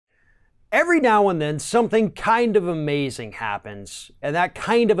Every now and then, something kind of amazing happens, and that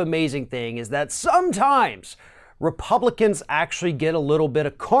kind of amazing thing is that sometimes Republicans actually get a little bit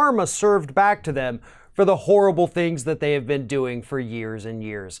of karma served back to them for the horrible things that they have been doing for years and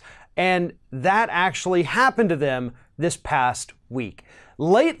years. And that actually happened to them this past week.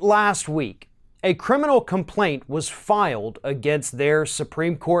 Late last week, a criminal complaint was filed against their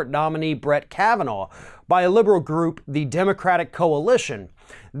Supreme Court nominee Brett Kavanaugh by a liberal group, the Democratic Coalition.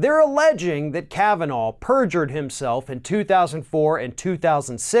 They're alleging that Kavanaugh perjured himself in 2004 and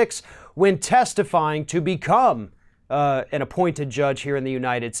 2006 when testifying to become an appointed judge here in the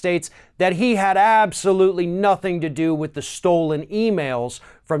United States, that he had absolutely nothing to do with the stolen emails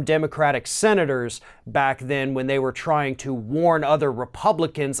from Democratic senators back then when they were trying to warn other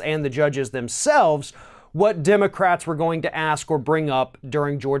Republicans and the judges themselves what Democrats were going to ask or bring up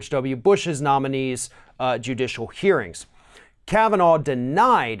during George W. Bush's nominees' judicial hearings. Kavanaugh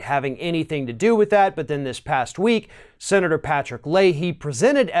denied having anything to do with that, but then this past week, Senator Patrick Leahy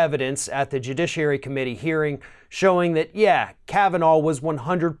presented evidence at the Judiciary Committee hearing showing that, yeah, Kavanaugh was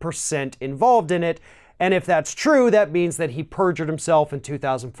 100% involved in it, and if that's true, that means that he perjured himself in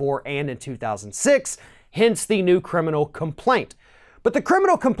 2004 and in 2006, hence the new criminal complaint. But the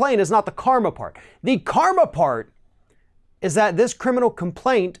criminal complaint is not the karma part. The karma part is that this criminal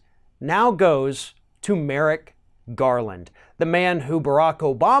complaint now goes to Merrick Garland, the man who Barrack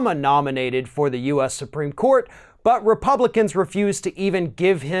Obama nominated for the U.S. Supreme Court, but Republicans refused to even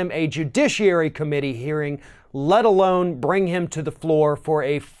give him a Judiciary Committee hearing, let alone bring him to the floor for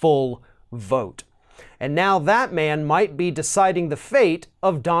a full vote. And now that man might be deciding the fate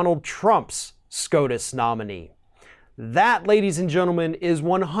of Donald Trump's SCOTUS nominee. That, ladies and gentlemen, is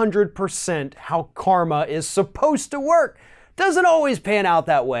 100% how karma is supposed to work. Doesn't always pan out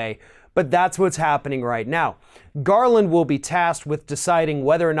that way, but that's what's happening right now. Garland will be tasked with deciding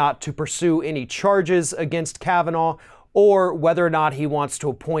whether or not to pursue any charges against Kavanaugh or whether or not he wants to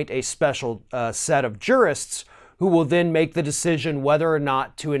appoint a special set of jurists who will then make the decision whether or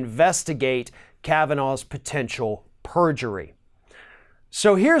not to investigate Kavanaugh's potential perjury.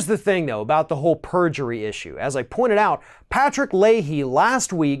 So here's the thing, though, about the whole perjury issue. As I pointed out, Patrick Leahy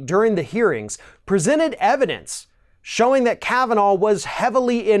last week during the hearings presented evidence showing that Kavanaugh was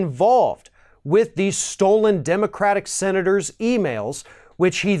heavily involved with these stolen Democratic senators' emails,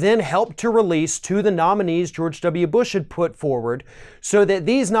 which he then helped to release to the nominees George W. Bush had put forward so that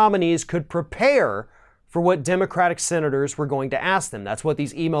these nominees could prepare for what Democratic senators were going to ask them. That's what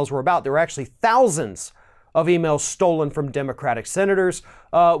these emails were about. There were actually thousands of emails stolen from Democratic senators,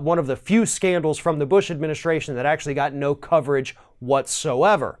 one of the few scandals from the Bush administration that actually got no coverage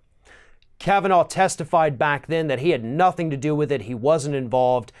whatsoever. Kavanaugh testified back then that he had nothing to do with it, he wasn't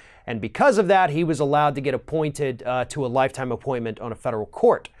involved, and because of that, he was allowed to get appointed to a lifetime appointment on a federal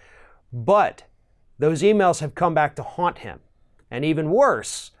court. But those emails have come back to haunt him. And even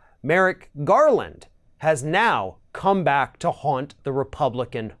worse, Merrick Garland has now come back to haunt the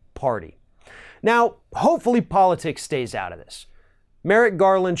Republican Party. Now, hopefully politics stays out of this. Merrick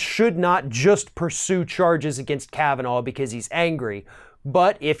Garland should not just pursue charges against Kavanaugh because he's angry,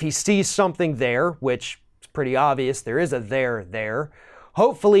 but if he sees something there, which is pretty obvious, there is a there,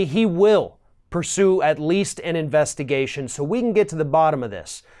 hopefully he will pursue at least an investigation so we can get to the bottom of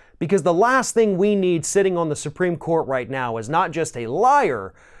this. Because the last thing we need sitting on the Supreme Court right now is not just a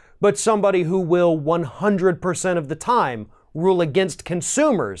liar, but somebody who will 100% of the time rule against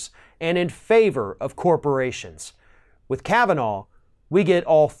consumers and in favor of corporations. With Kavanaugh, we get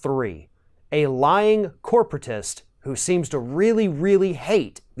all three. A lying corporatist who seems to really, really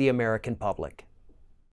hate the American public.